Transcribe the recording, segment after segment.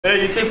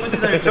Hey, you can't put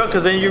this on your truck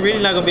because then you're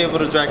really not gonna be able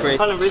to drag race.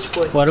 Call him Rich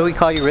Boy. Why do we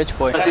call you Rich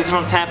Boy? Because he's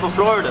from Tampa,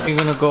 Florida. You're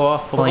gonna go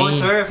off We're going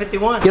plane. to Area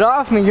 51. Get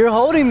off me, you're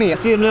holding me. I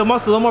see a little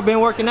muscle, Omar been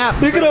working out.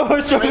 Look at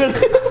Omar struggling.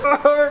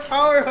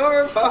 Power.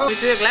 You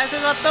see the glasses,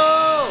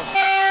 Vato?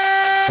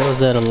 What was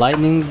that, a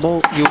lightning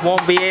bolt? You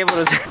won't be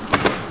able to.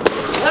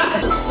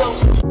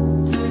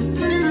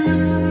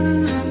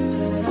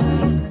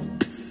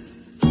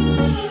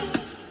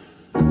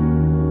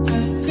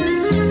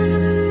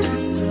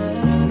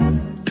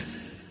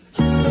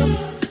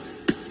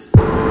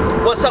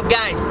 What's up,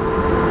 guys?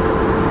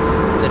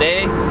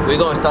 Today we're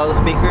gonna install the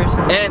speakers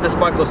and the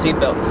Sparco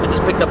seatbelts. I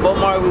just picked up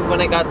Omar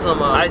when I got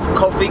some iced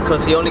coffee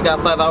because he only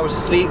got 5 hours of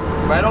sleep.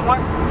 Right, Omar?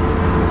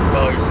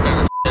 Oh, you're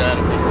scaring the shit out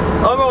of me.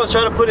 Omar was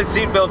trying to put his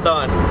seatbelt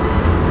on.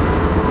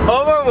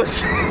 Omar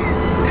was.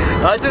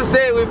 I just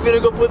said we finna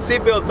go put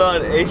seatbelts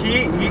on, and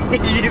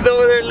he's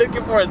over there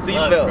looking for a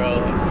seatbelt.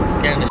 Bro, you're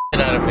scaring the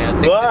shit out of me. I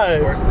think Why? this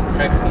is worse than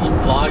texting and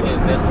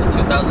vlogging this in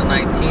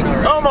 2019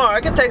 already. Omar, I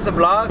can text a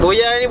vlog. Well,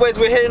 yeah, anyways,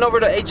 we're heading over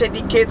to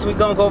HID Kits. We're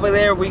gonna go over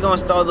there. We're gonna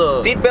install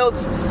the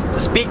seatbelts, the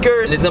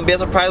speaker, and it's gonna be a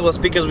surprise what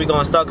speakers we're gonna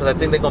install because I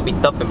think they're gonna be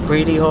thumping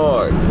pretty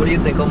hard. What do you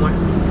think, Omar?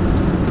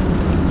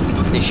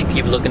 You should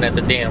keep looking at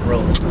the damn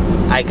road.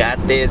 I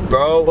got this,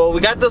 bro. Well, we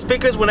got those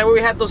speakers. Whenever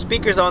we had those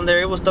speakers on there,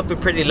 it was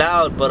thumping pretty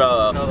loud, but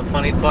You know the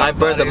funny part I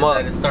burned about it them is up.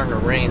 that it's starting to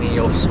rain and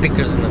your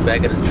speakers in the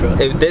back of the truck.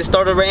 It did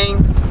start to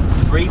rain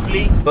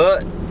briefly,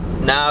 but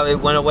now it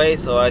went away,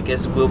 so I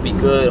guess we'll be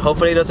good.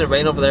 Hopefully it doesn't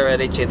rain over there at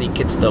HID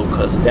Kids though,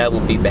 because that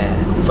would be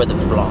bad for the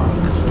vlog.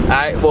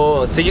 Alright,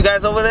 well, see you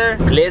guys over there.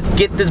 Let's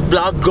get this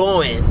vlog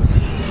going.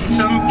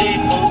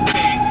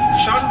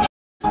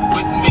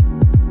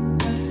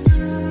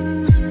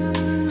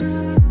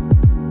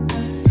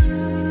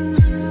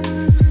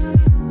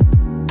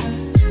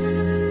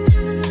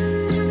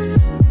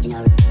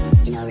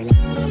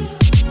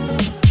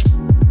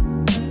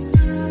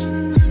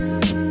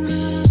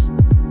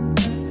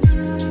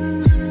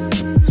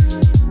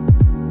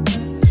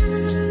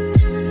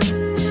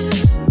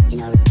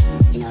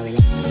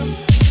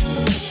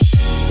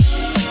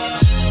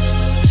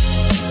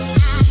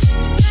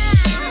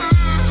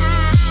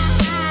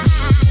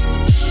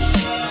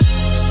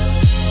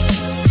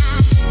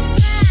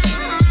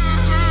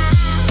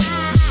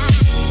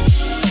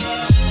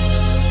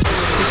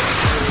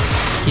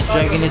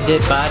 Dragging a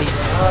dead body.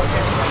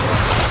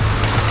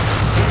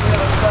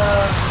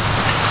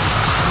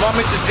 Want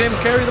me to gym,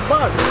 carry the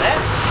box.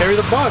 Carry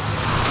the box.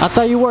 I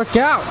thought you work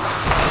out.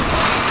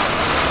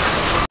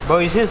 Bro,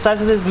 you see the size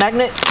of this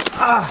magnet?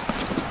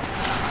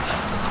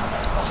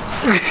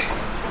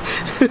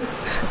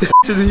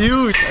 This is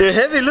huge. They're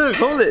heavy, look,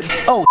 hold it.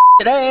 Oh,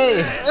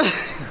 hey. I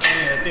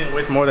think it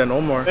weighs more than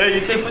Omar. Hey,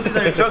 you can't put this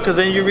on your truck because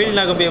then you're really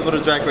not going to be able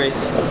to drag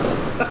race.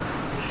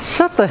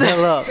 Shut the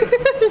hell up.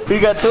 We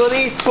got 2 of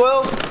these,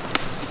 12.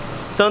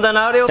 Sundown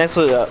Audio. Thanks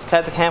to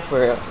Classic Ham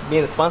for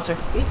being the sponsor.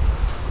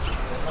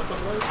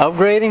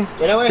 Upgrading?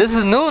 This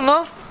is new,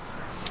 no?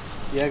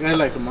 Yeah, I got it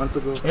like a month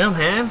ago. Yeah, I'm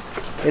Ham.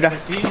 I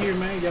see here,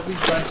 man. Y'all be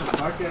buying some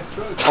podcast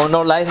trucks. Oh,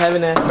 no light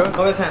having that truck.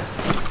 Oh, it's Ham.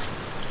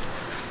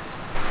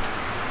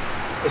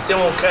 It still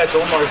won't catch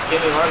Omar's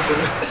skinny arms in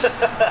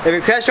there. If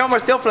it crash, Omar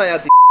still fly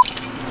out the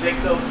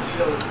Ejecto.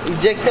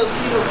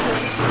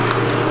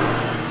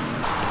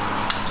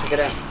 Check it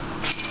out.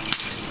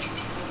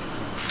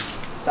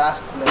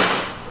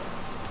 Sasquatch.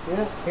 See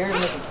that? Here,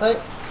 nice and tight.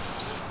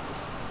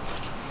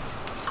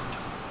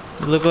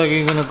 You look like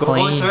you're gonna go We're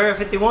going clean. to Area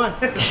 51.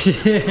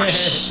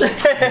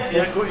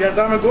 Yeah,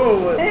 time to go or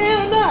what?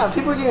 Hell nah,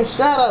 people are getting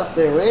shot out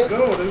there, right?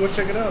 Go, let's go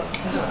check it out.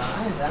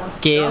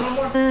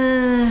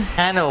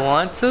 Kinda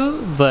want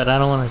to, but I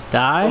don't want to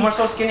die. Omar's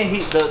so skinny,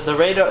 the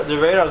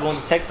radar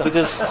won't detect them. We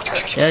just,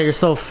 Yeah, you're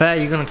so fat,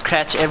 you're gonna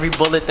catch every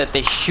bullet that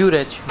they shoot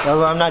at you. that's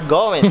why I'm not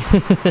going.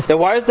 The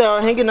wires that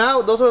are hanging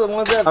out, those are the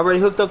ones that are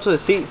already hooked up to the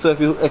seat. So if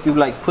you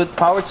like put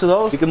power to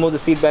those, you can move the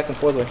seat back and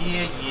forth.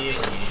 Yeah.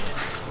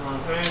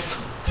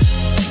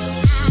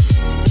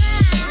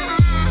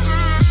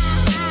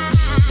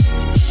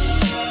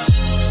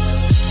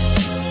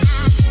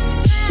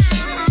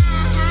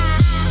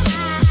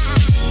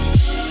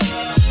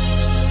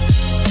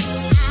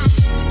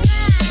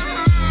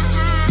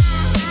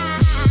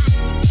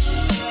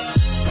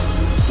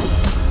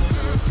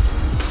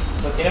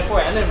 Tiene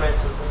four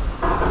elements.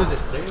 This is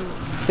straight.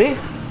 See?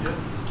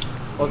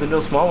 Oh, the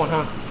little small one,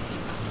 huh?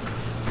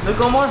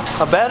 Look, Omar,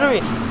 a battery.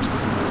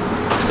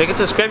 Take it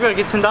to the scrapyard and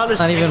get $10.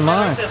 Not even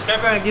mine. Take it to the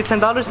scrapyard and get $10.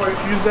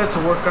 Use that to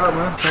work out,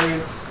 man. Carry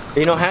it.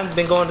 You know, Ham's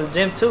been going to the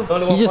gym too.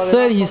 He just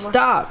said he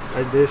stopped.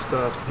 I did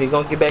stop. He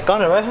gonna get back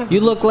on it, right? Ham? You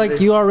look like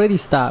you already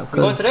stopped.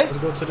 You going today? Let's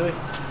go today.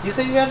 You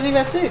said you gotta leave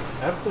at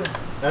 6.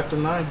 After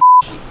 9.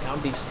 I'll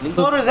be sleeping.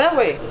 What motor is that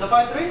way? Is it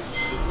 5.3?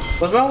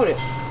 What's wrong with it?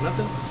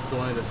 Nothing. The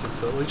one that's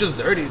 6.0. It's just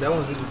dirty. That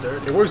one's really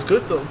dirty. It works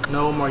good though.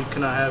 No, Omar, you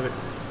cannot have it.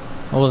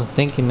 I wasn't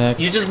thinking that.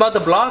 You just bought the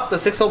block, the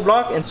 6.0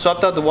 block, and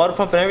swapped out the water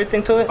pump and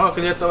everything to it? Oh,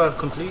 cause you thought I was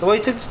complete. So why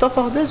you took the stuff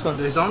off of this one?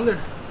 It's on there.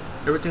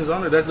 Everything's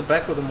on there. That's the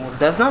back of the motor.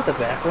 That's not the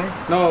back way.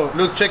 No,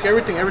 look, check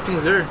everything.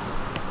 Everything's there.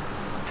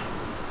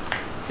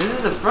 This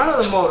is the front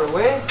of the motor,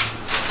 way.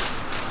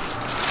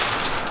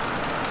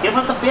 ¿Qué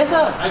falta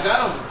piezas? I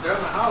got them. They're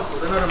in my house,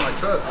 but they're not in my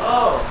truck.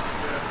 Oh.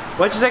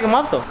 Why'd you take them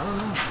off though? I don't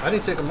know. I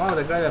didn't take them out.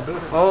 The guy that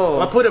built it. Oh.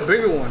 I put a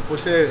bigger one.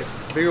 What's it?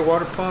 Bigger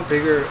water pump,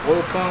 bigger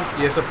oil pump.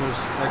 Yes, I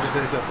just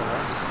said it's at the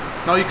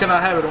house. No, you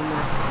cannot have it no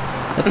more.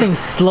 That thing's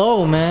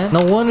slow, man.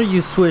 No wonder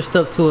you switched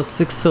up to a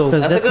 6.0.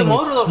 That's a good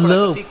motor though, for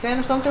slow. like a C10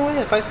 or something,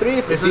 way.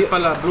 5.3. This is para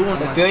la blue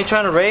one. If you ain't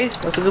trying to race,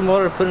 that's a good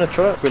motor to put in a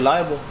truck.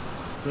 Reliable.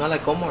 Not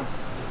like Omar.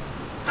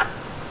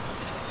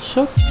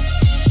 Sure.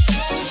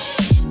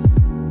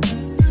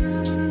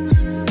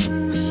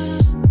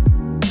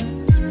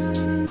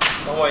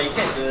 Don't worry, you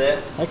can't do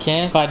that. I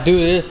can. If I do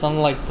this, I'm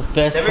like the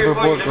best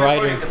hoverboard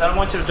rider. Because I don't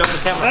want you to jump the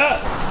camera.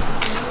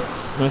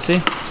 Let me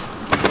see.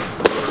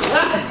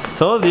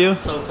 Told you.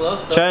 So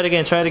close though. Try it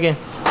again, try it again.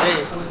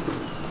 Hey.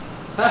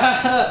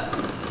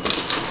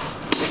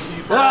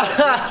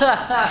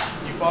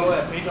 You follow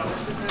that page on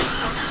Instagram?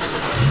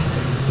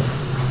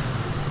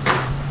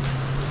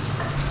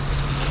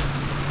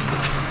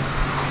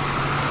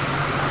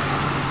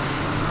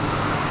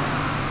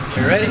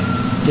 You ready?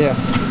 Yeah.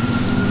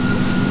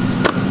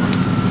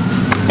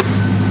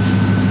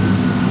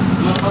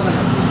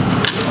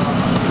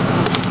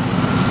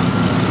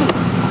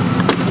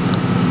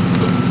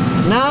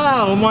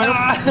 No, Omar.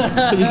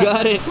 You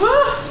got it.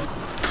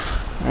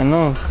 I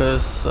know,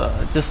 cause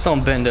just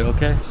don't bend it,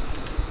 okay?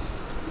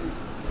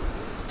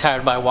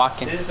 Tired by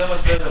walking. This is so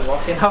much better than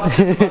walking. I was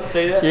just about to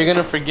say that. You're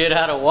gonna forget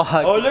how to walk.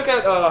 Oh, look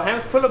at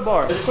Ham's pull-up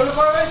bar. Is it pull-up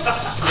bar, right?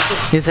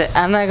 He said,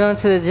 I'm not going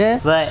to the gym,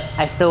 but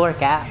I still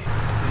work out.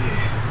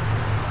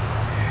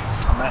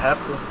 I might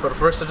have to. But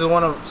first, I just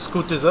want to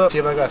scoot this up. See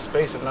if I got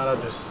space. If not,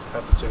 I'll just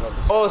have to take off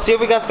this. Oh, see if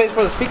we got space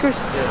for the speakers?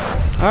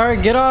 Yeah.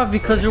 Alright, get off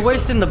because you're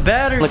wasting the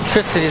battery.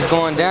 Electricity is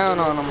going down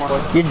on them.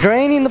 You're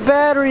draining the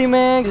battery,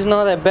 man. Just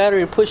know that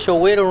battery push your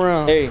weight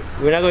around. Hey,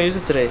 we're not going to use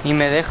it today. Y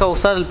me deja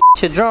usar el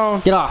p*** drone.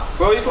 Get off.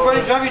 Bro, you can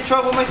already drive your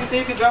truck. What makes you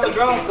think you can drive a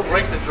drone? You can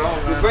break the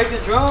drone, man. You break the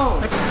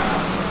drone.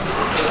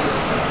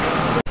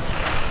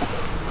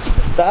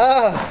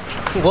 Stop.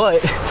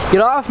 What? Get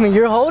off me.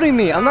 You're holding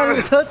me. I'm not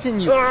even touching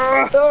you.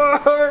 Power,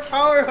 power,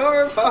 power,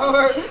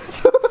 power.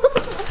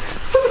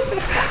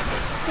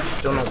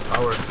 Still no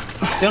power.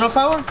 Still no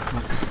power?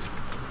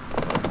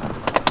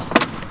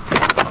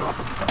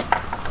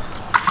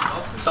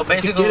 So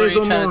basically, what are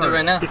you trying to do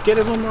right now? Get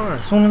his own more.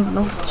 Just want to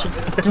know what you're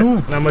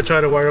doing. Now I'm gonna try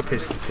to wire up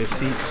his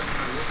seats.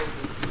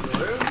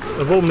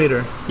 A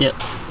voltmeter. Yep.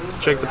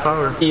 Check the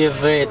power.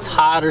 If it's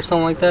hot or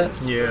something like that.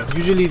 Yeah.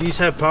 Usually these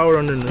have power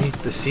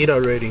underneath the seat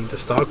already, the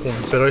stock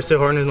ones. Pero este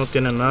harness no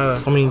tiene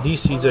nada. I mean,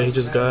 these seats that he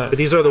just got. But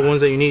these are the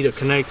ones that you need to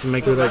connect to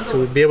make it like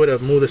to be able to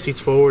move the seats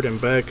forward and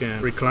back and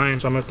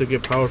recline. So I'm gonna have to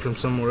get power from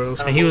somewhere else.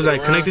 And he was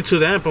like connected to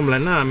the amp. I'm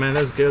like, nah, man,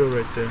 that's ghetto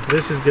right there.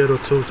 This is ghetto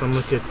too. So I'm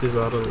gonna get this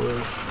out of the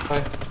way.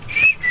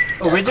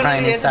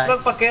 Originally, ese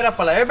plug pa' que era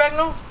para la airbag,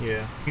 no?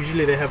 Yeah.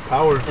 Usually they have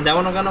power. And that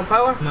one don't got no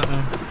power?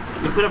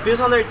 Nuh-uh. You put a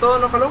fuse on there y todo,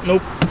 no jaló?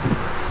 Nope.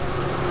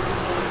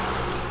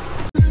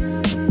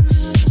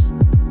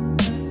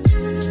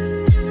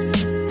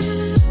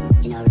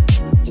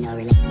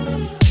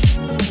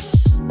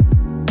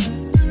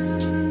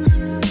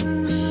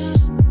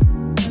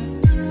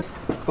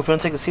 If we don't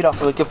take the seat off,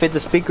 so we can fit the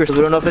speakers. So we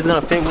don't know if it's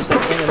gonna fit with the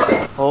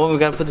thing. Oh, we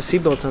gotta put the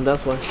seat belts on,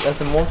 that's why. That's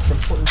the most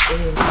important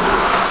thing.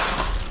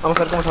 Vamos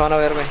a ver cómo se van a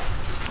ver, güey.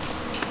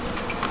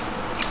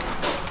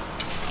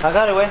 I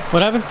got it, güey.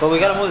 What happened? But we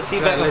gotta move the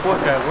seat back and forth.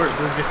 This guy work.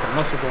 Let's get some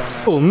muscle going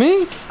on. Oh,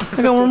 me?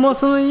 I got more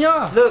muscle than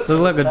y'all. Look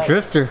like a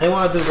drifter. I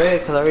want to do red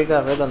because I already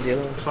got red on the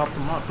other one. Swap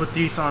them up. Put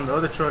these on the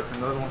other truck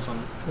and the other ones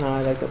on. No,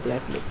 I like the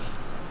black look.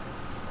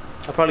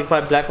 I'll probably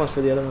buy black ones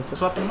for the other one too.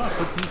 Swap them up.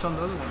 Put these on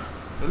the other one.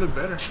 They look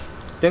better.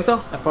 Think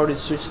so? I probably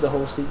switched the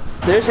whole seats.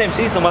 They're the same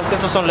seats, nomás que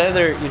estos son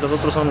leather y los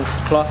otros son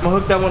cloth. I'm gonna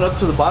hook that one up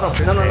to the bottom.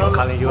 No. I'm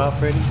calling you out,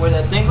 Freddy. Where's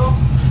that thing go?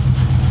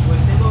 Where's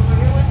the thing go over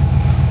here,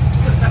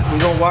 güey? We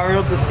gonna wire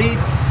up the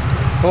seats.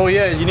 Oh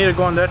yeah, you need to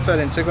go on that side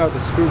and check out the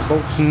screws,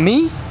 folks.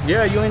 Me?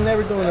 Yeah, you ain't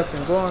never doing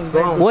nothing. Go on.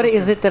 Bro. What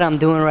is it that I'm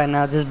doing right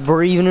now? Just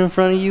breathing in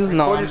front of you?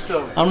 No,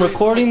 I'm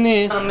recording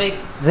this to make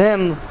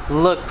them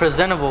look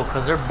presentable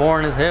because they're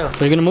boring as hell.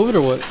 Are you gonna move it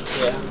or what?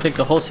 Yeah. Take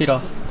the whole seat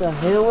off. The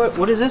hell?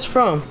 What is this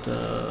from?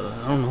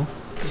 I don't know.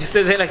 You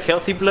said they like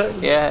healthy blood?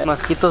 Yeah,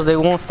 mosquitoes, they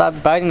won't stop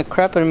biting the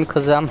crap out of me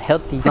because I'm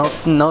healthy.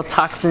 No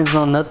toxins,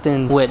 no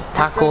nothing with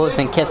tacos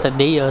and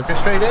quesadillas. You're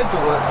straight edge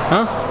or what?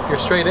 Huh? You're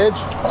straight edge?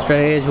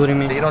 Straight edge, what do you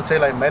mean? You don't take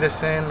like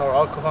medicine or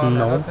alcohol or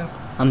No, nothing?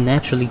 I'm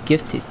naturally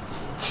gifted.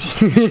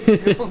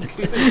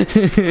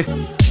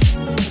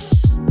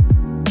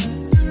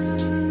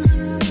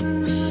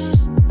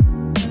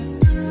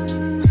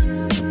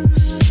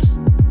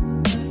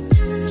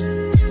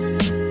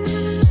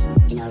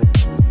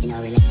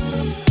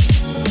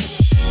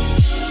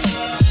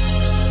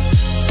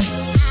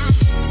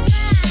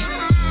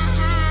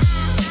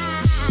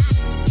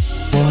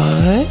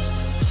 What?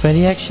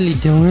 Freddy actually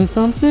doing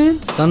something?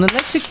 Don't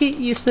electrocute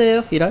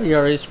yourself. You're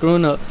already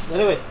screwing up.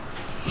 Anyway.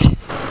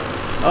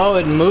 Oh,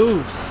 it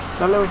moves.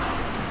 I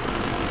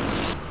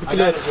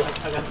got it.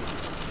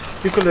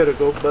 You could let it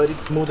go, buddy.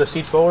 Move the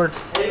seat forward.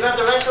 Hey, you got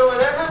the wrench over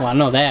there, man? Well, I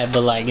know that,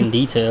 but like in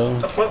detail.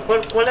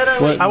 What letter?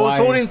 I was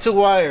holding 2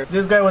 wires.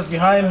 This guy was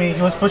behind me.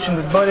 He was pushing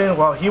this button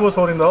while he was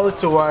holding the other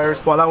 2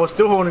 wires. While I was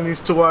still holding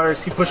these 2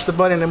 wires, he pushed the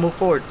button and moved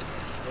forward.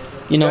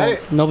 You know,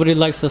 nobody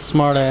likes a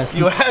smart ass.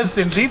 You asked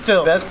in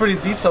detail. That's pretty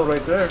detailed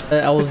right there.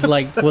 I was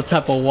like, what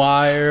type of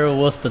wire?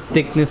 What's the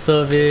thickness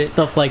of it?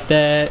 Stuff like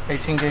that.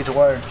 18 gauge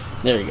wire.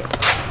 There you go.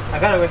 I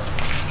got it, güey.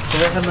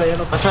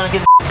 I'm trying to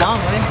get the down,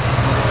 güey.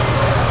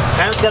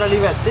 Parents gotta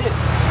leave at 6.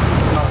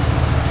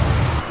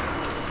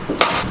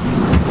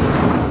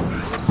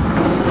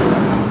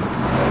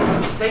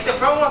 Take the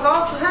front ones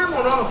off the ham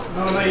or no?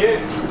 No, not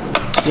yet.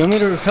 You want me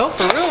to help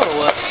for real or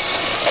what?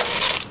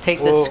 Take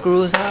the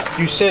screws out?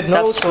 You said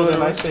no, so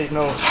then I say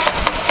no.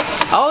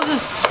 I was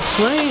just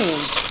playing.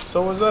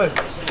 So was I.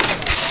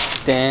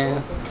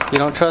 Damn. You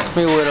don't trust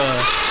me with one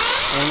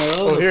of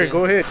those? Oh, here,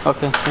 go ahead.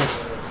 Okay.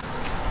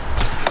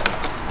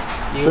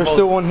 There's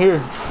still one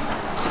here.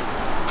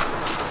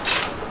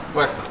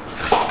 Where?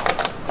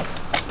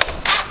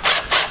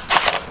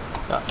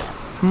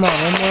 Come on,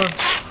 one more.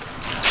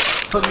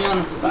 Put me on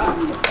the spot.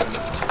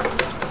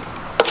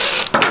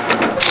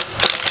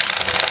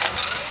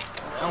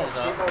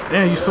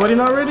 Damn, you sweating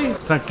already?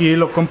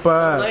 Tranquilo,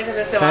 compa.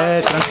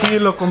 Hey,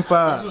 tranquilo,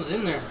 compa. This one's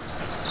in there.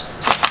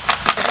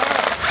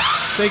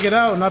 Take it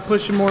out, not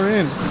pushing more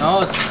in.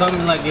 No, it's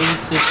coming like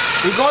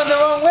 86. You're going the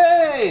wrong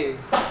way.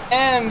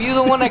 Damn, you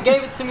the one that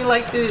gave it to me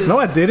like this. No,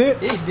 I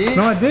didn't. Yeah, you did.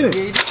 No, I didn't.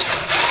 Yeah, you did.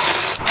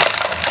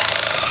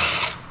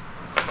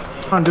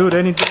 Come on, dude,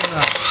 anything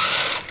now.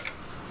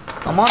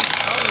 I'm on.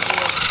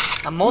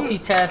 I'm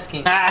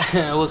multitasking.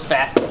 It was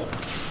faster.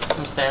 It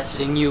was faster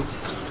than you.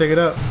 Take it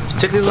out.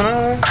 Check this one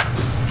out.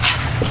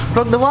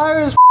 Plug the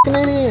wires, f***ing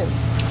idiot.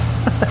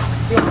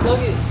 Plug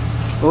it.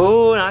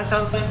 Oh, now it's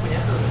time to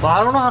Well,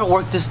 I don't know how to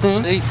work this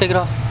thing. Did you take it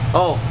off?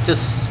 Oh,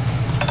 just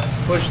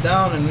Push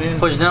down and then.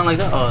 push down like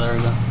that. Oh, there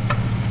we go.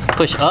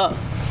 Push up.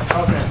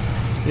 Okay.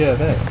 Yeah,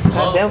 that.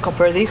 God damn,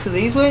 compare these to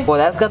these, way. Well,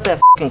 that's got that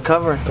f***ing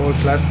cover. Old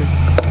plastic.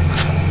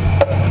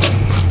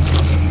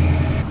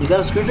 You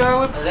got a screwdriver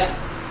with? Like that.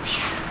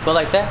 Go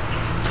like that.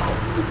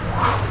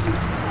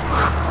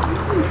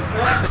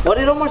 What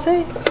did Omar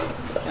say?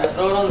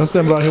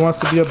 Something about he wants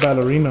to be a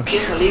ballerina.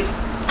 See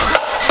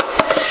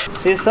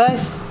his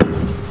size?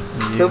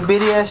 Little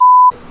bitty ass.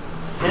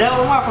 You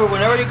know, Omar, for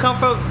whenever you come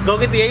from, go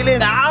get the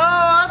alien.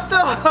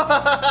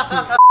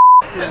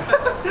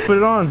 Put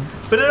it on.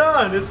 Put it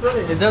on, it's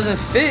funny. It doesn't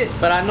fit,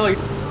 but I know you.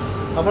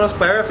 I'm gonna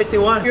Spire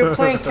 51. You're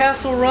playing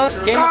Castle Run,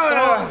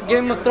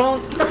 Game of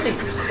Thrones.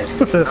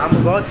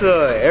 I'm going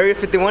to Area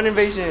 51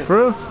 invasion. For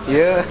real?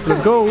 Yeah.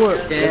 Let's go or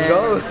what? Let's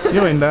go.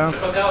 You ain't down.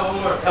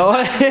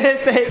 Oh,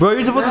 bro,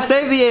 you're supposed to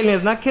save the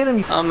aliens, not kidding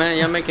me. Oh man,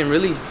 you're making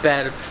really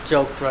bad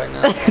jokes right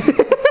now.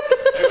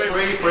 Everybody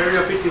ready for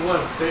Area 51.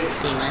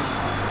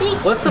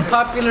 What's a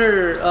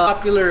popular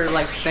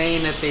like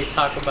saying that they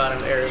talk about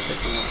in Area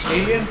 51?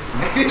 Aliens?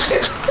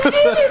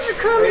 Aliens are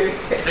coming.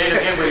 Say it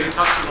again, but you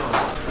talking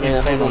about.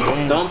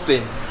 Yeah,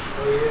 dumping.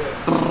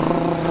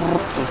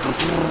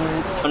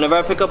 Whenever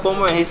I pick up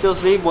Omar and he's still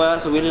asleep, boy,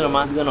 so really the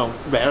man's gonna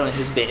rattle in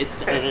his bed.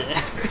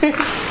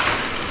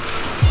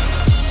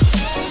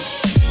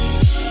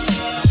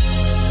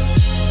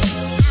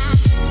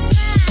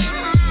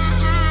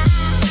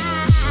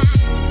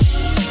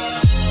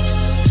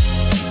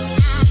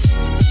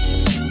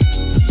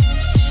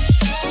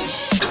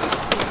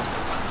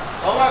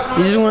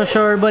 You just want to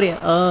show everybody,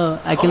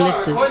 I can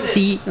lift the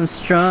seat, I'm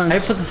strong. I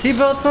put the seat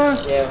belts on?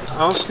 Yeah.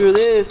 Unscrew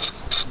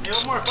this. Hey,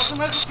 Omar, put some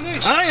message,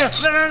 please. I got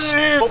stand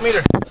there.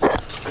 Voltmeter.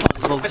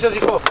 Ese es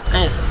hijo.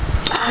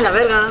 Ah, la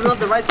verga, that's not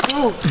the right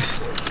screw.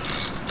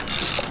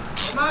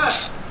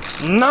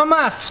 No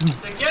más.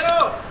 Te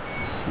quiero.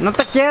 No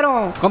te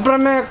quiero.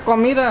 Cómprame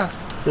comida.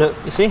 Look,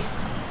 you see?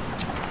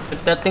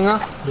 Pick that thing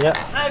up. Yeah.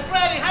 Hey,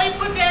 Freddy, how you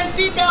put them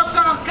seatbelts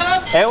on,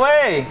 cuz? Hey,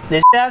 wait.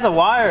 This has a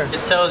wire.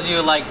 It tells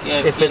you like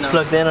If it's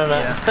plugged in or not.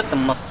 Yeah. Cut the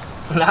muscle.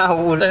 Nah,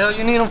 What the hell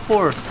you need them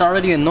for? It's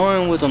already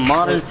annoying with the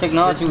modern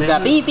technology. We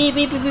got beep beep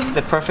beep beep beep.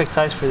 the perfect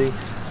size for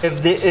these.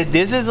 If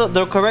this is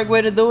the correct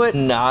way to do it,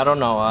 nah, I don't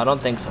know. I don't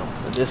think so.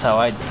 But this is how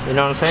I do. You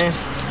know what I'm saying?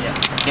 Yeah.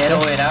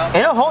 Ghetto it out.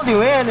 It'll hold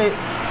you in.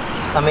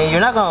 I mean,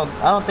 you're not gonna.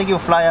 I don't think you'll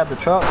fly out the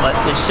truck. But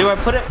did you see where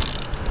I put it?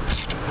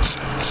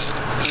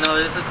 You know,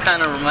 this is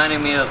kind of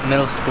reminding me of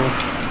middle school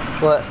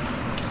What?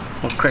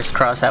 with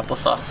crisscross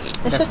applesauce.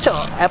 Hey, shut your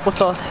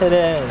applesauce head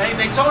ass. Hey,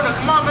 they told her,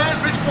 come on, man.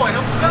 Rich boy,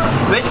 help us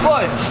out. Rich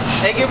boy.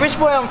 Hey, get Rich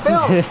boy on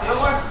film.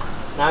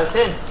 9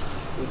 10.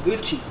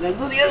 Gucci. Now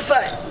do the other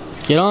side.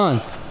 Get on.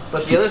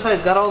 But the other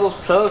side's got all those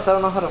plugs. I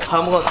don't know how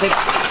I'm gonna take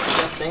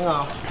that thing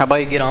off. How about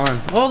you get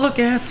on? Oh, look,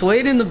 it has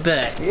suede in the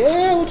back.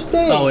 Yeah, what you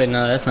think? Oh, wait,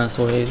 no, that's not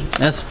suede.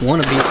 That's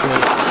wannabe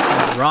suede.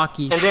 That's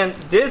rocky. And then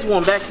this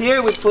one back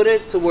here, we put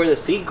it to where the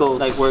seat goes,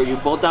 like where you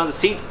bolt down the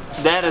seat.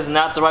 That is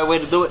not the right way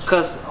to do it,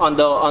 cause on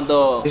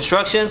the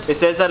instructions it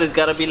says that it's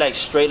gotta be like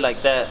straight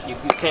like that. You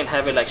can't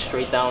have it like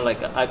straight down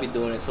like I be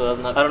doing it. So that's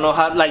not. I don't know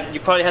how. Like you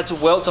probably had to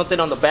weld something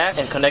on the back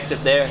and connect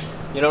it there.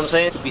 You know what I'm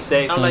saying? To be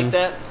safe. Not like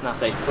that. It's not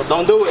safe. So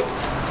don't do it.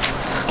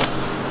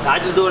 I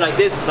just do it like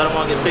this because I don't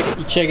want to get a ticket.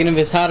 You checking if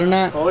it's hot or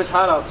not? Oh, it's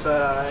hot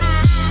outside, alright.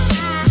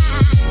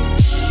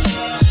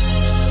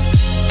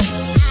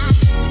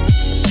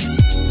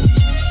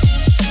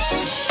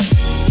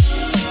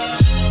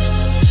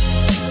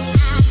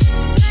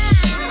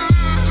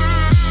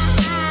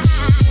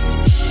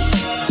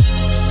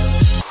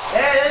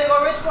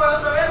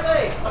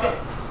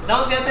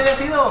 Estamos que ya te había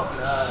sido.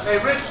 Hey,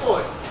 Rich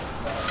Boy.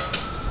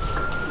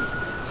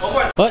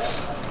 What?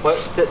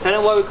 Tell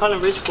him why we call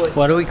him Rich Boy.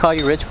 Why do we call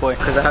you Rich Boy?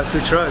 Because I have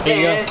 2 trucks. There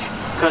you go.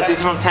 Because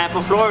he's from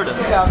Tampa, Florida.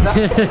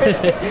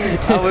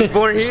 I was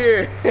born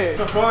here.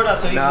 From Florida,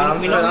 so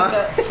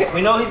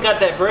we know he's got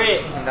that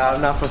bread. No,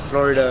 I'm not from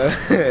Florida.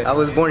 I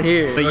was born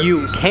here. But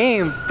you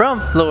came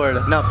from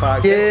Florida. No,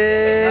 but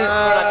Yeah.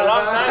 For like a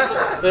long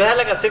time. So he had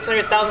like a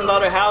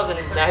 $600,000 house, and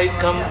now he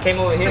came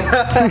over here.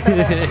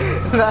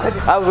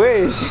 I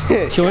wish.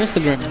 What's your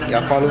Instagram?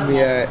 Y'all follow me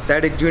at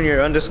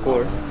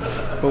static_junior_.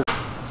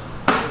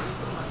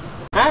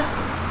 Huh?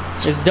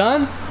 It's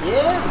done?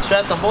 Yeah,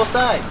 strapped on both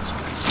sides.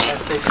 Gotta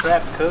stay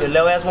strapped, cuz. The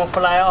little ass won't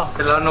fly off.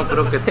 El no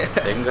creo que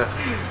tenga.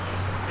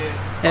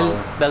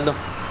 Beldo.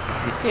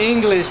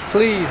 English,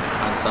 please.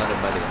 I'm sorry,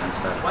 buddy. I'm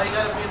sorry. Why you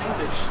gotta be in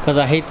English? Because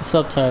I hate the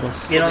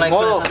subtitles. You don't like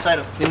putting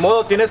subtitles? Ni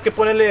modo, tienes que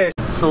ponerle.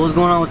 So what's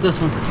going on with this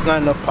one? It's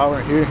not enough power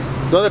here.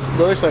 The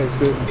other side is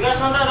good. You got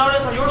some that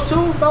artist on yours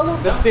too,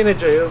 Beldo? This tiene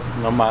JL.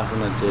 No más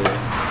una J.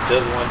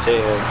 Just one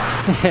JL.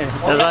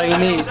 That's all you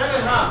need.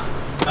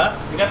 Huh?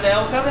 You got the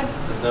L7?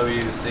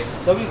 W6.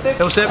 W6?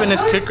 L7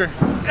 is kicker.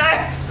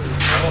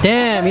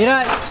 Damn, you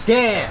know,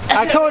 damn.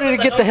 I told her to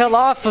get the hell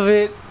off of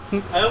it.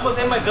 I almost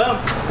hit my gum.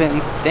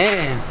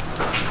 Damn.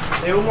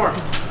 Hey, Omar.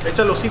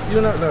 Echa los seats,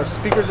 the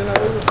speakers in that.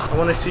 I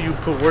want to see you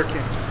put work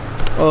in.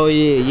 Oh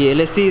yeah.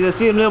 Let's see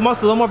them little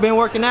muscles. Omar been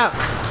working out.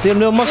 See them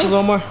little muscles,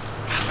 Omar.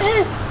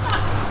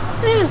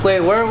 Wait,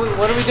 what are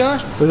we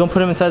doing? We're gonna put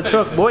them inside the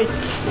truck, boy.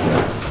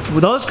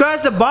 Don't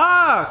scratch the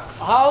box.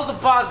 How's the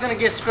box gonna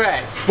get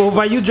scratched? Well,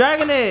 by you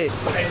dragging it.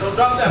 Hey, don't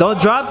drop that.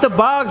 Don't drop the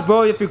box,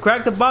 bro. If you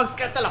crack the box, If,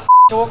 You got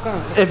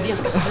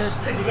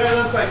it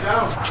upside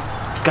down.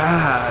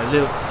 God,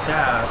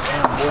 damn,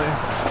 boy.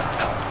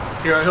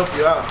 Here, I'll help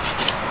you out.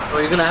 Oh,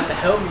 you're gonna have to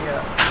help me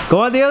out. Go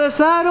on the other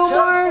side,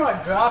 Omar.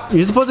 I drop.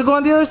 You're supposed to go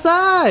on the other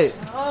side.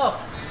 Oh,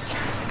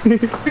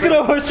 Look at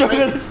Omar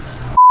struggling.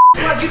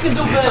 you can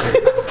do better.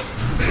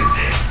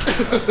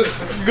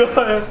 Go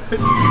ahead.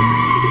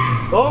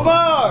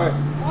 Omar,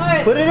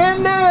 What? put it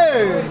in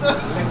there.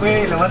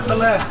 Güey,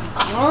 levántala.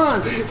 Come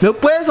on. ¿No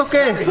puedes o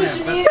qué? Push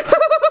me.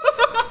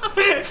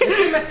 Es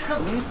que me está...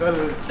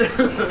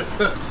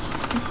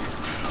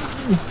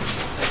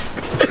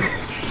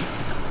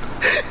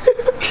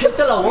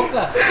 Quita la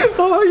boca.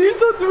 Oh, you're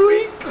so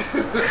weak.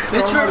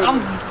 Bitch,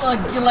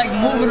 you're like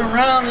moving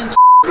around and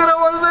Look at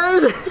Omar's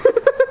face.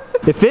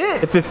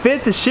 If it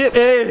fits the ship.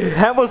 Hey,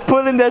 Hamill's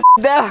pulling that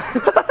down.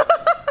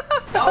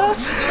 He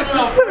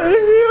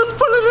was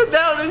pulling it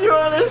down and you were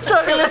on there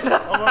struggling.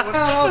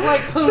 I was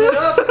like pulling it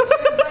up.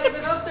 It's not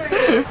even up there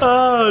yet.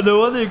 Oh, no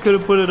wonder you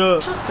couldn't put it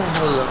up. Shut the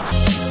hell up.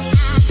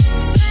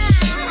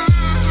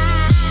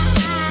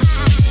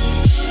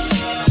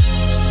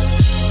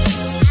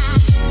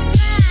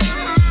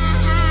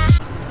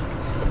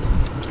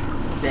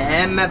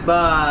 Damn, my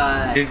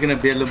boy. He's gonna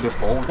be a little bit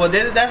forward. Well,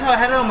 that's how I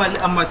had it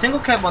on my single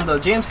cab on the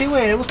GMC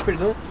way, and it was pretty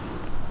good.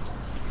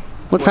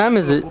 What time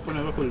is it?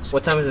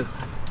 What time is it?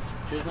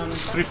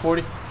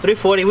 3:40.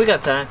 3:40. We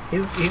got time.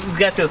 He's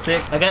got till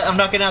 6. I'm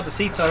knocking out the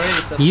seats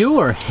already. So. You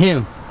or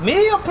him?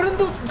 Me? I'm putting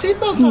the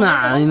seatbelts on.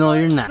 Nah, you know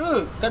you're not.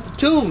 Look, got the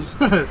tubes.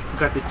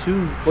 Got the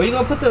two Where you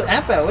gonna put the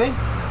amp at, way?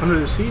 under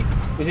the seat.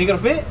 Is it gonna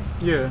fit?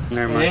 Yeah.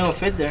 Never It ain't gonna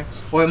fit there.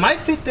 Or it might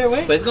fit there,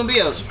 way. But it's gonna be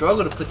a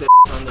struggle to put that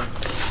on there.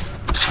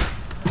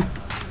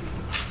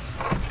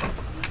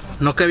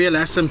 No cabía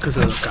last time because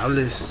of the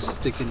cables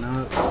sticking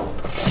out.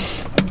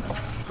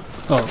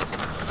 Oh.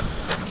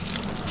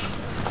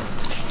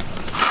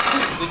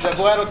 Did you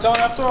go out of town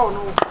after all or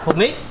no? Who,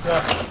 me?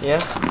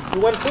 Yeah.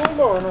 You went to him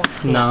or no?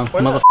 No,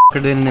 Why not?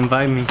 motherfucker didn't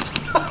invite me.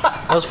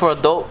 That was for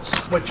adults.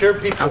 Mature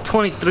people. I'm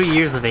 23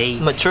 years of age.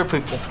 Mature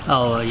people.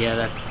 Oh yeah,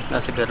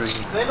 that's a good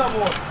reason. Say no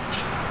more.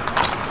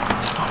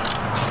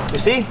 You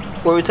see?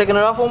 Where we're taking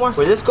it off, Omar?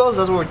 Where this goes,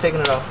 that's where we're taking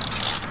it off.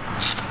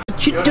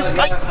 What you doing?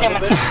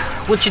 Damn it.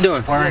 What you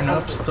doing? Wiring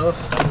up stuff.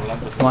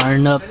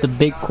 Wiring up the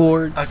big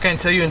cords. I can't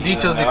tell you in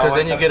detail because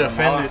then you get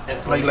offended,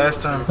 like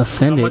last time.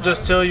 Offended? I'll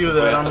just tell you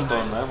that I'm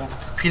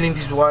peeling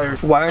these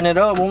wires. Wiring it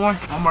up, Omar.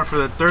 Omar, for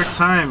the 3rd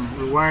time,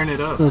 we're wiring it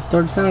up. The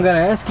 3rd time I gotta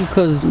ask you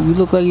because you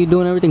look like you're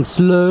doing everything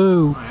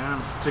slow. I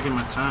am taking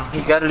my time.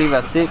 He gotta leave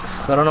at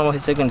 6. I don't know why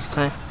he's taking his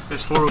time.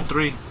 It's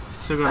 4:03.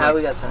 Still got, Ah,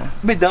 we got time.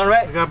 Be done,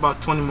 right? I got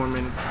about 20 more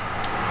minutes.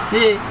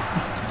 Yeah.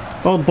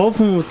 Oh, both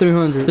of them were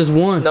 300. Just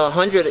one. No,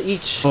 100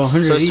 each. Oh,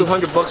 100 So it's each.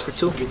 $200 for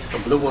 2. Get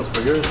some blue ones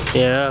for yours.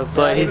 Yeah,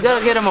 but He's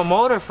gotta get him a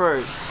motor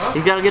first.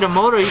 He's gotta get a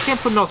motor. You can't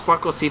put no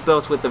Sparco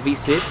seatbelts with the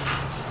V6.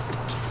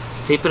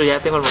 Sí, pero ya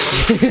tengo el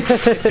motor.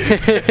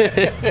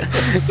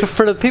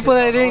 for the people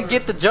that didn't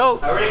get the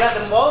joke, I already got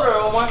the motor,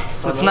 Omar.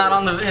 it's not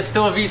on the. It's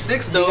still a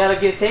V6 though. You gotta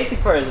get safety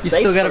first. You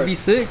still gotta be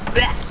sick.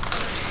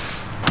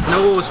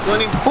 know what was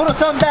funny? Puro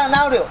Sundown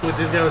Audio. With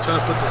this guy was trying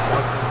to put this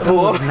box in.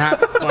 Oh. Not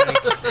funny.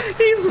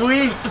 He's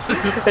weak.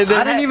 And then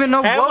I didn't even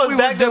know Ham what was we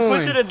back were there doing.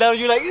 pushing it down.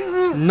 You're like,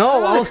 ugh.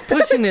 No, I was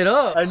pushing it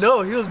up. I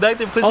know. He was back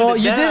there pushing it down. Oh,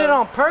 you did it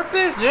on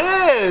purpose?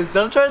 Yes,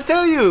 I'm trying to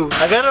tell you.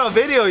 I got it on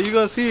video. You're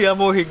gonna see. I'm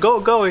over here.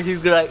 Go. And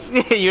he's like,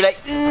 you're like,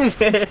 ugh.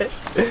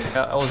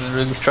 I wasn't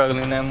really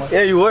struggling that much.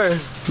 Yeah, you were.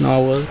 No, I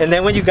wasn't. And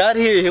then when you got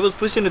here, he was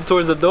pushing it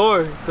towards the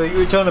door. So you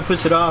were trying to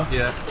push it off.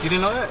 Yeah. You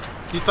didn't know that?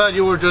 You thought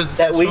you were just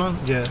That weak? strong?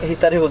 Yeah. He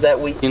thought he was that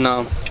weak. You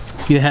know,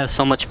 you have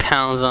so much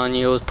pounds on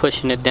you, it was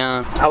pushing it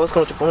down. I was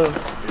going to put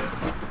him.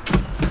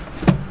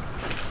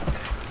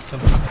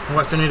 Oh,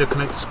 I still need to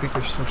connect the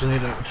speakers. I just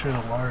need to make sure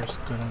the wire is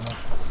good enough.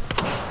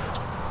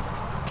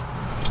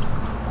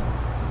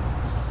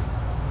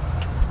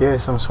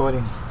 Yes, I'm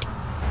sweating.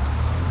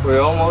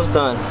 We're almost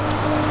done.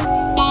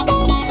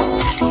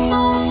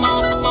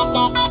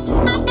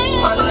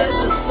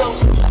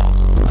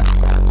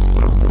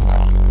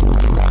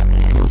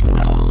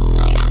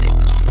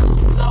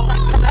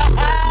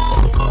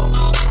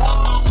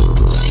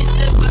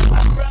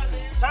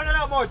 Turn it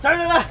up more, turn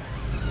it up!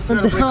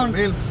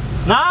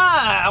 Nah,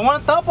 I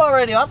want to top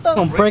already. I thought.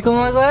 Don't break them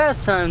like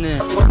last time then.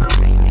 Can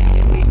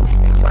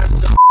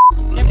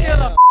feel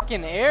the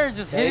fucking air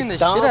just hitting the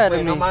shit out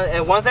of me.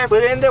 And once I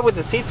put it in there with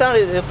the seats on,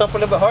 it'll thump a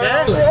little bit harder.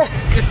 Yeah.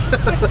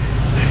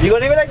 You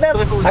gonna leave it like that?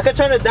 I could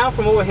turn it down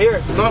from over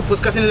here. No,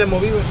 pues casi ni le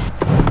moví, güey.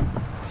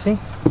 See?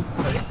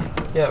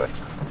 Yeah, right.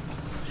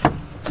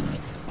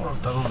 Oh,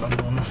 está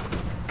doblando uno.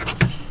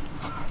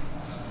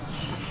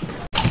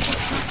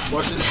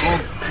 Watch this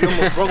phone. You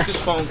almost broke this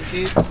phone,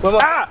 kid.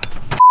 Ah!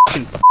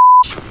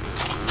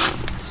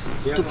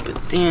 Stupid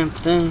damn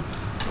thing.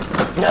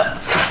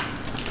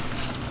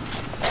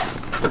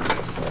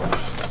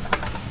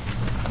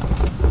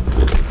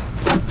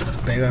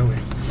 Pega, güey.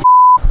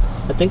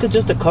 I think it's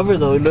just a cover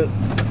though, look.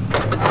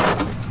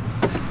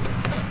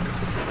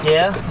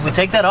 Yeah, if we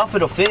take that off,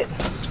 it'll fit.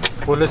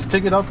 Well, let's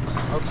take it up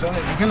outside.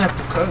 You're gonna have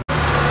to cut.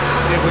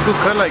 If we do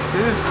cut like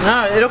this.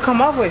 Nah, it'll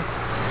come off with.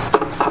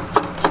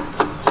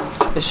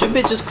 It should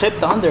be just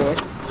clipped on there,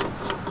 right?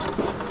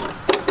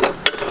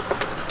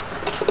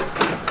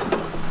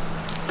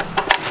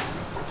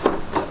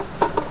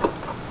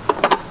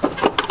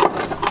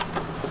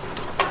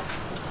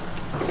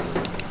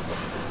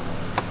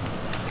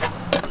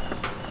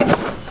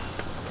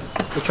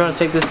 We're trying to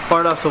take this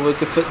part off so we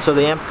can fit, so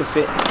the amp can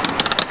fit.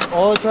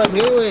 Oh, it's right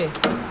here, way.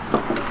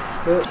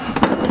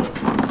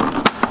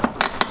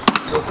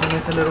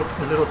 It's a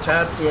little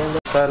tab. Yeah.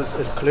 That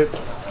is clipped.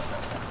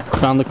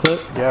 Found the clip?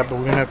 Yeah, but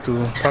we're gonna have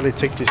to probably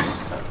take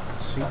this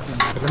seat.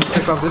 Let me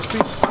take off this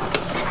piece.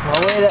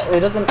 Oh wait, it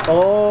doesn't.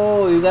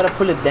 Oh, you gotta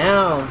pull it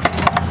down.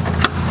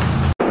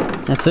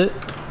 That's it?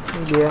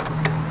 Yeah.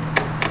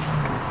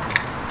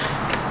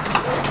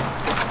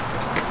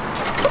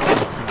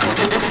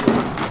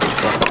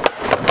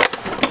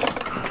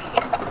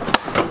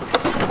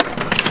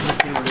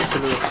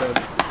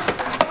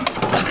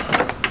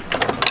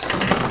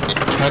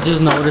 I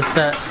just noticed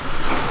that.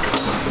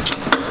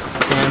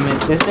 Damn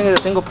it. This thing is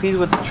a single piece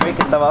with the tray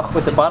que está abajo,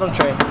 with the bottom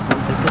tray.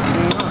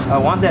 I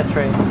want that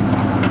tray.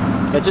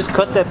 I just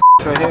cut that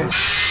right here.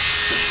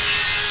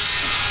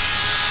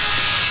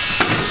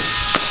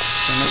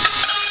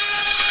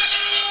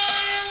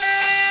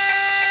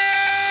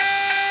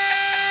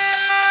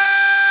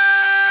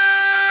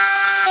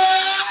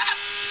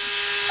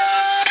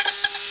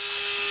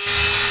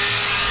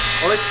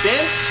 Oh, it's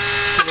thin?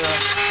 Yeah.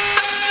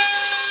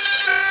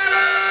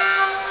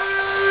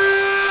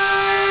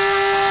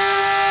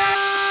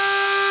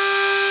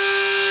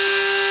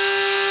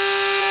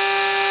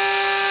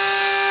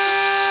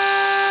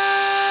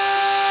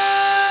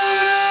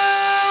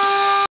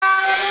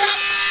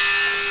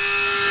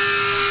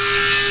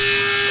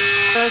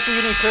 Actually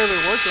getting clearly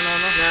working on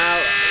them. Now,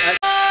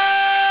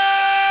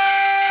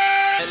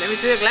 let me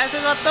see the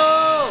glasses, Otto.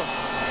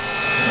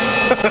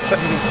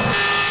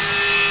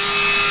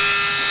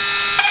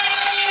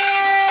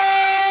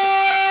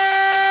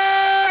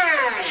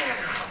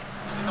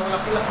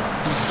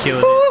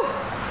 Killed it.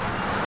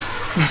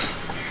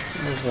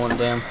 That's one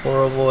damn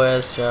horrible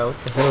ass job.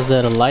 What the hell is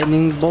that, a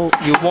lightning bolt?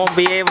 You won't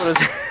be able to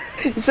see.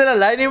 You said a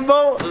lightning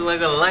bolt? Look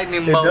like a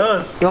lightning It bolt.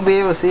 does. You won't be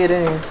able to see it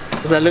in here.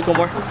 Does that look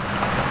more?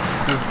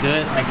 It's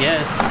good, I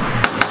guess.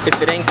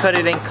 If it ain't cut,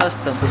 it ain't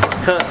custom. This is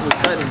cut,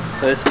 we're cutting,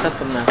 so it's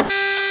custom now.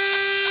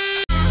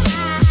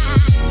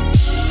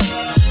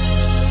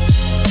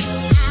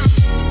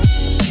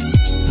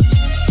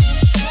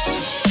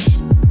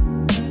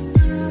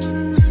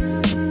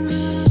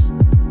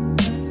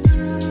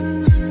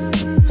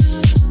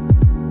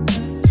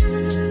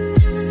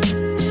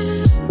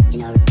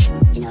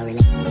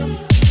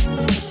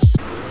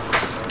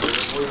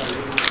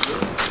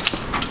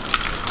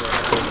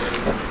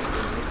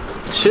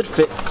 Should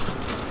fit.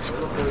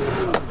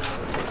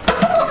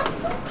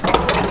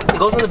 It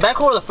goes in the back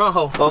hole or the front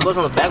hole? Oh, it goes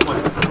on the back one.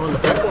 On the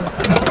back one.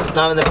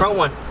 No, in the front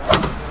one.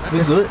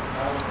 We good?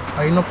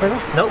 Ahí no pega?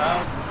 Nope.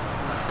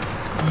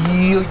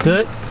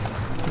 Good?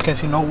 You can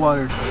see no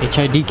wires.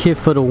 HID kit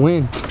for the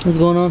win. What's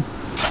going on?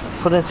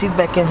 putting the seat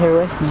back in here,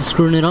 right? You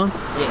screwing it on?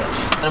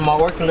 Yeah. And I'm all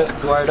working, look,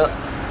 wired up.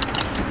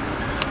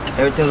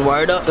 Everything's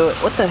wired up. Do it.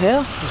 What the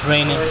hell? It's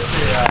raining.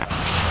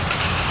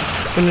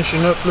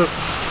 Finishing up, look.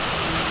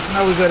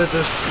 Now we gotta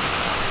just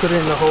put it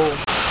in the hole.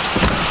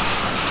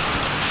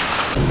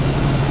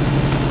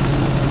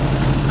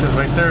 Cause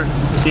right there.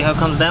 You see how it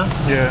comes down?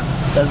 Yeah.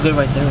 That's good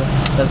right there.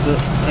 That's good.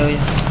 Hell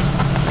yeah.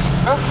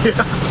 Oh.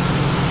 Yeah.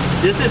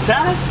 Just in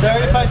time?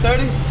 35,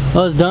 30?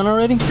 Oh, it's done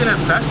already? You can have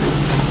plastic.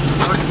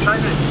 How do you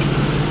tighten it?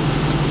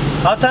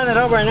 I'll tighten it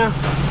up right now.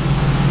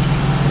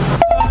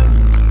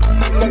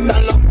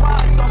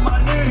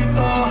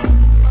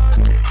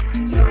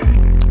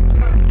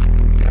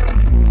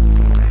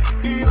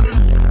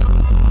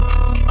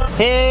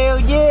 Hell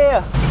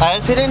yeah!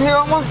 Alright, sit in here,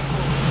 Omar.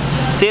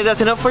 See if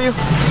that's enough for you.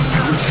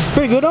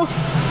 Pretty good, though.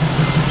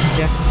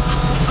 Yeah.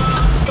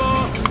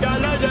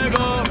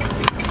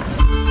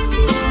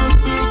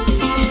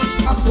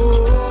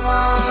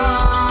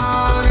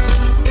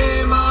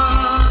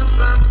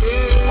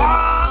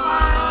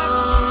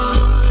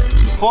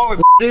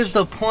 Forward. What is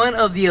the point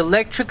of the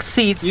electric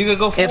seats? You can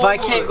go forward. If I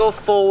can't go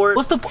forward.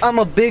 What's the? I'm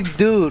a big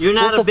dude. You're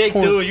not What's a big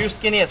point? dude. You're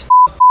skinny as f.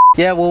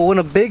 Yeah, well, when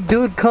a big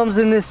dude comes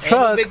in this Ain't no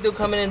truck, big dude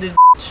coming in this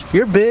bitch.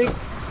 you're big.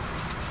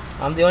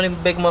 I'm the only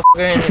big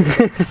motherfucker in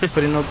here.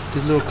 Putting up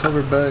this little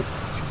cover bag.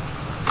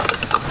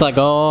 It's like,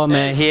 oh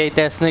man, he ate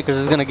that Snickers.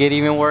 It's gonna get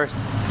even worse.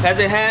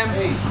 Cousin Ham,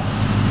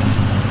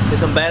 did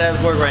some badass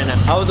work right now.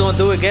 I was gonna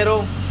do it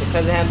ghetto, but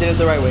Cousin Ham did it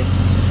the right way.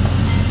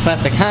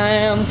 Plastic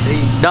ham,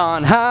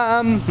 Don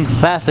ham,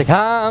 plastic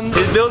ham.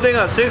 He's building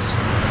a 6.0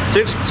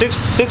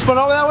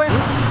 that way?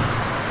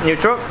 In your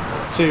truck?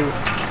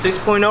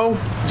 6.0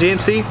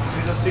 GMC. These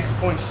are 6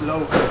 points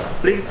slow.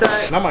 Fleet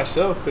type. Not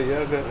myself, but yeah,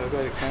 I got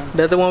it. Can.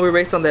 That's the one we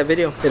raced on that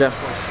video.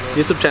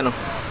 YouTube channel.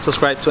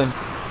 Subscribe to him.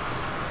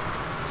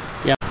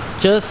 Yeah.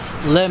 Just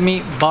let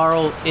me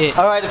borrow it.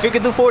 Alright, if you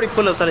can do 40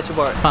 pull-ups, I'll let you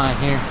borrow it. Fine,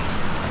 here.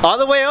 All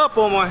the way up,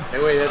 Omar. Hey,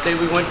 wait, that day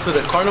we went to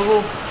the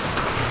carnival.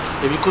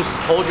 If you could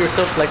hold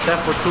yourself like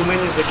that for 2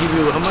 minutes, they give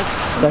you how much?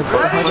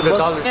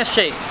 $100.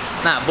 Handshake.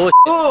 Nah, bullshit.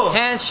 Oh.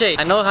 Handshake.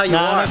 I know how you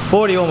are.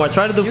 40, Omar.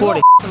 Try to do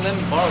 40. Let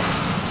me borrow it.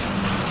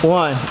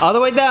 1. All the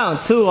way down.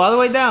 2. All the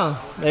way down.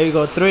 There you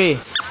go. 3.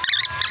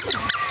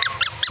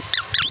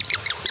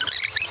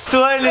 Too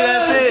early,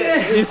 that's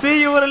it. You see,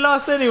 you would have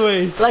lost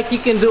anyways. Like you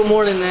can do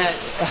more than that.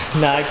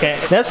 Nah, I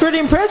can't. That's pretty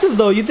impressive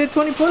though. You did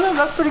 20 pull-ups.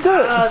 That's pretty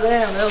good. Ah,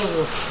 damn. That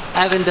was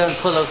I haven't done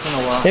pull-ups in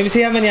a while. Let me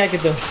see how many I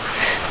can do.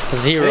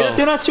 0.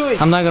 You're not chewing.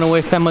 I'm not gonna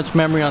waste that much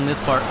memory on this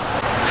part.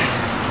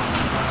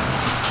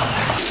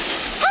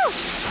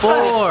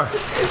 4.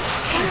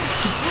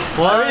 I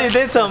already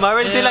did some. I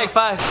already did like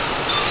 5.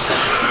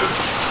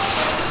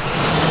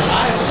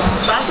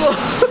 That's what.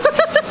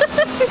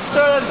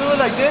 Try to do it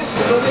like this.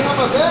 Don't hit on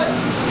my bed.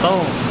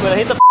 Boom. But I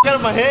hit the f out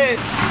of my head.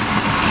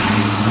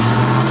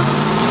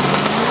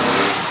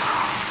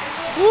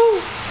 Woo.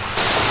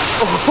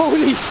 Oh,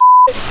 holy shit.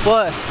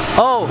 What?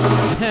 Oh.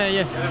 Yeah,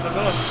 yeah.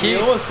 You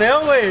almost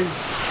fell away.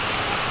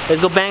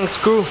 Let's go bang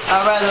screw.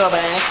 I'd rather go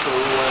bang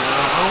screw.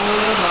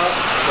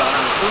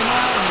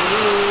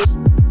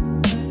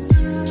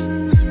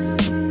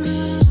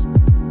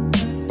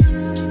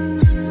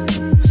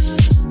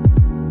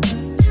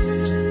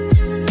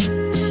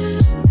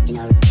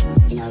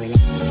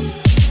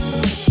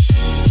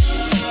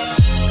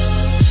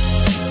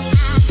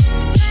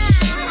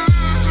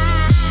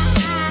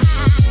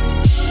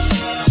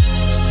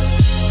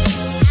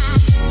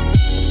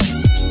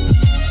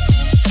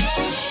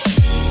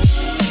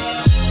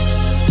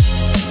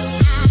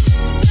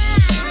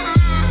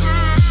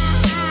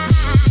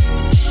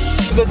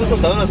 Go do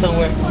some donuts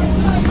somewhere.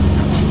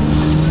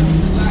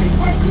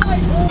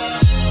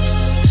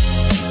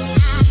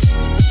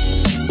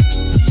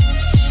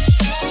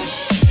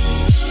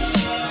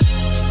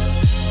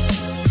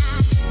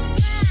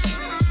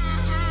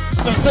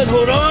 I said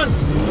hold on.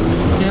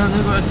 Damn,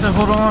 nigga, I said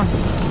hold on.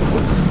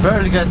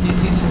 Barely got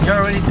these seats and you're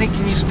already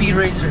thinking you speed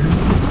racer.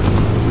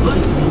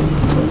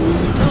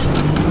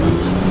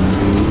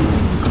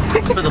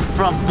 For the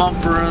front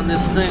bumper on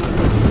this thing.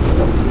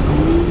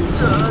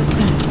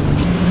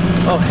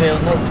 Oh hell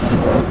no.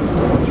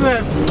 You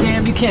have,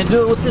 damn, you can't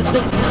do it with this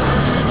thing.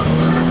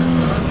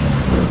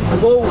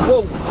 Whoa,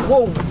 whoa,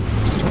 whoa.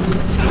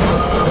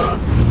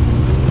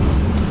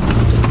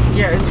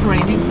 Yeah, it's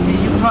raining.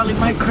 You probably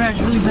might crash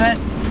really bad.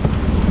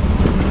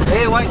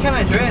 Hey, why can't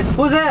I drift?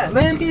 Who's that?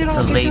 Man, get your ass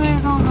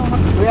on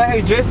somewhere. We out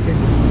here drifting.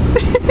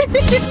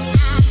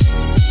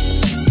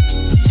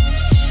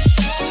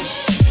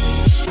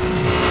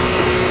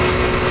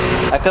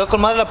 I quedó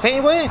con madre la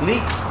paint, güey.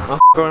 Leak. I'm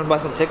going to buy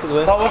some tickets,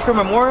 güey. Paul Walker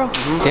Memorial.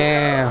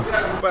 Damn.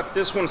 But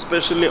this one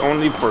especially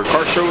only for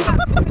car shows.